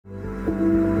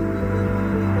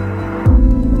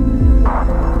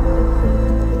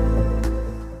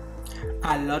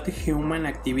A lot of human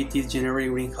activities generate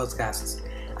greenhouse gases,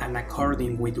 and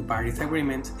according with the Paris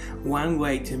Agreement, one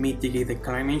way to mitigate the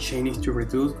climate change is to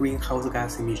reduce greenhouse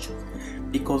gas emissions,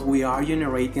 because we are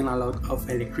generating a lot of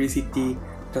electricity,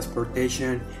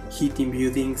 transportation, heating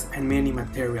buildings, and many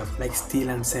materials like steel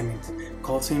and cement,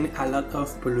 causing a lot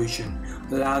of pollution.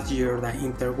 Last year, the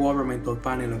Intergovernmental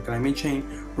Panel on Climate Change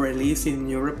released a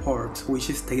new report which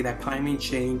states that climate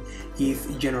change is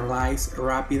generalized,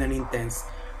 rapid, and intense.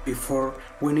 Therefore,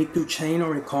 we need to change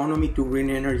our economy to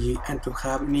green energy and to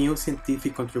have new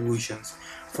scientific contributions.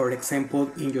 For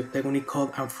example, in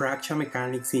geotechnical and fracture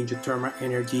mechanics in geothermal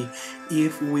energy,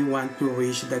 if we want to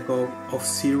reach the goal of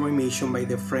zero emission by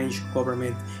the French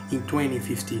government in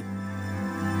 2050.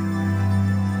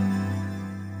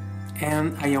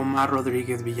 And I am Omar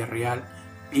Villarreal,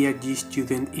 PhD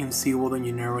student in civil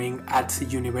engineering at the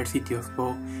University of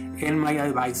Pau, and my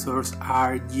advisors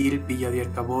are Gilles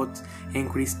Villadier-Cabot and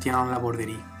Christian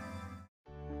Laborderie.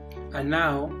 And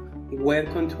now,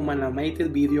 welcome to my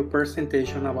animated video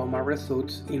presentation about my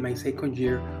results in my second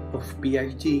year of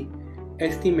PhD,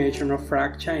 estimation of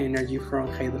fracture energy from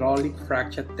hydraulic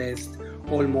fracture test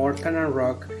on mortar and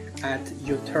rock at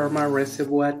geothermal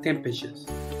reservoir temperatures.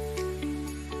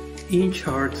 In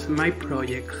short, my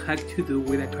project had to do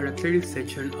with a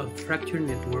characterization of fracture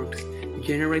networks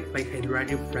generated by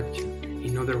hydraulic fracture,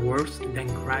 in other words, the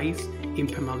increase in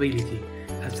permeability,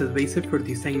 as a basis for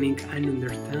designing and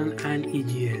understanding an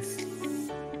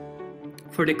AUGC.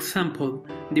 For example,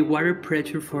 the water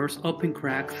pressure forces open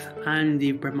cracks and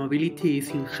the permeability is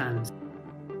enhanced.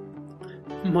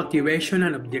 Motivation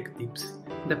and objectives.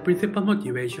 The principal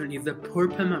motivation is the poor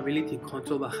permeability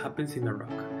control that happens in the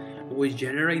rock, which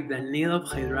generates the need of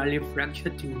hydraulic fracture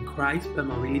to increase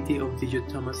permeability of the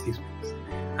geothermal systems.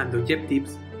 And the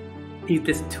objectives is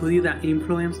to study the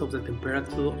influence of the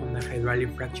temperature on the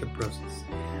hydraulic fracture process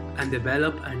and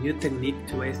develop a new technique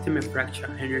to estimate fracture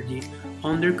energy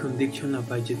under conditions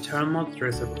of a geothermal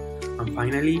reservoir, and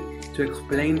finally, to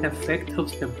explain the effect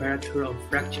of temperature of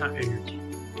fracture energy.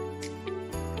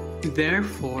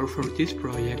 Therefore, for this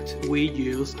project, we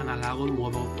use an analog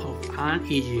model of an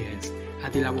AUGC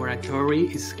at the laboratory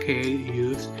scale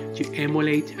used to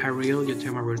emulate a real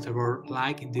geothermal reservoir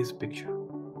like in this picture.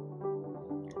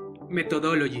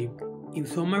 Methodology. In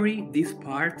summary, this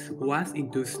part was in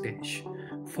two stages.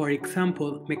 For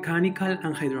example, mechanical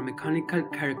and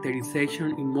hydromechanical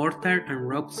characterization in mortar and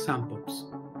rock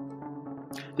samples,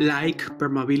 like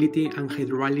permeability and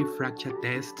hydraulic fracture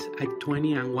tests at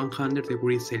 20 and 100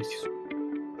 degrees Celsius.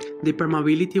 The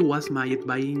permeability was measured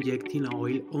by injecting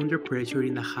oil under pressure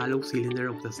in the hollow cylinder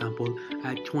of the sample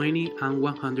at 20 and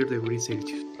 100 degrees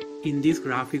Celsius. In this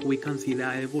graphic, we can see the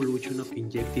evolution of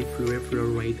injected fluid flow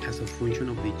rate as a function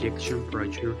of the ejection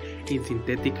pressure in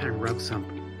synthetic and rock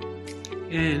sample.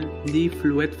 And the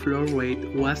fluid flow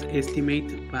rate was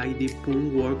estimated by the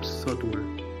Concours software.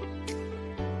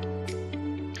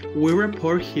 We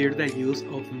report here the use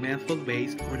of method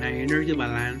based on an energy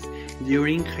balance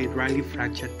during hydraulic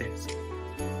fracture test.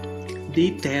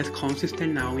 The test consisted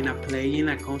now in applying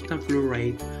a constant flow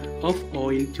rate of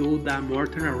oil to the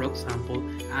mortar and rock sample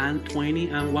at 20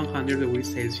 and 100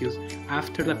 degrees Celsius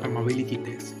after the permeability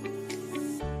test.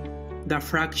 The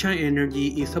fracture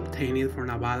energy is obtained from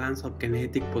a balance of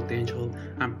kinetic potential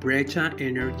and pressure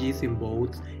energies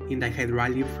involved in the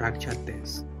hydraulic fracture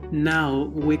test. Now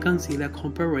we can see the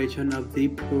comparison of the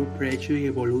pure pressure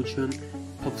evolution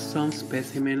of some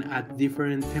specimens at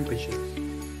different temperatures.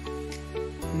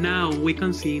 Now we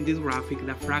can see in this graphic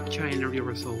the fracture energy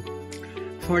result.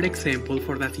 For example,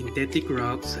 for the synthetic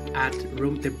rocks at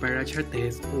room temperature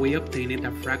test, we obtained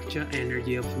a fracture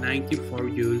energy of 94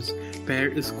 joules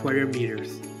per square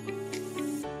meters.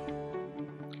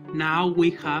 Now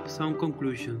we have some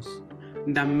conclusions.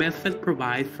 The method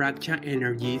provides fracture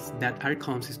energies that are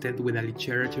consistent with the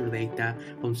literature data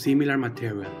on similar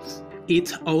materials.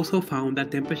 It's also found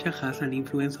that temperature has an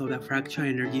influence on the fracture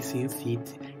energy since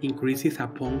it increases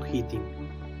upon heating.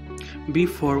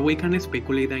 Before, we can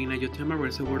speculate that in a geothermal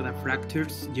reservoir the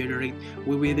fractures generated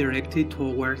will be directed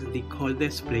towards the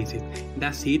coldest places.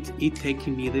 That's it takes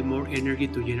needed more energy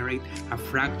to generate a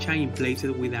fracture in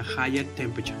places with a higher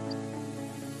temperature.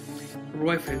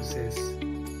 References.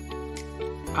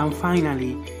 And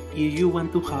finally, if you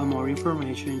want to have more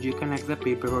information, you can access the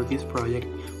paper of this project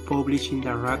published in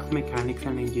the Rock Mechanics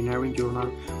and Engineering Journal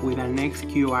with the next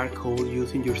QR code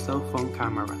using your cell phone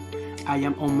camera. I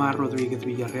am Omar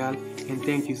Villarreal, and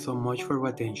thank you so much for your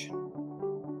attention.